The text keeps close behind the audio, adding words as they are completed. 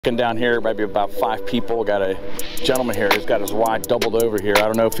Down here, maybe about 5 people. Got a gentleman here who's got his rod doubled over here. I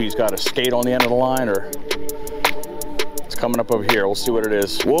don't know if he's got a skate on the end of the line or it's coming up over here. We'll see what it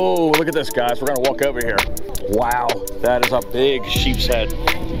is. Whoa, look at this, guys. We're gonna walk over here. Wow, that is a big sheep's head.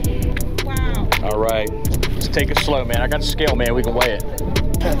 Wow. All right, let's take it slow, man. I got the scale, man. We can weigh it.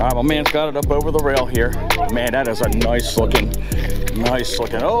 All right, my man's got it up over the rail here. Man, that is a nice looking.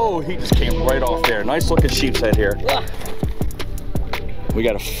 Oh, he just came right off there. Nice looking sheep's head here. We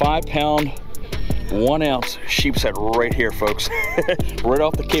got a 5-pound, 1 ounce sheep's head right here, folks. Right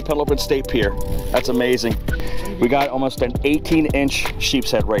off the Cape Henlopen State Pier. That's amazing. We got almost an 18-inch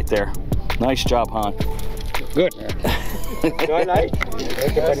sheep's head right there. Nice job, Han. Good. That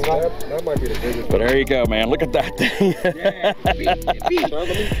might be the biggest. But there you go, man. Look at that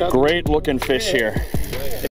thing. Great looking fish here.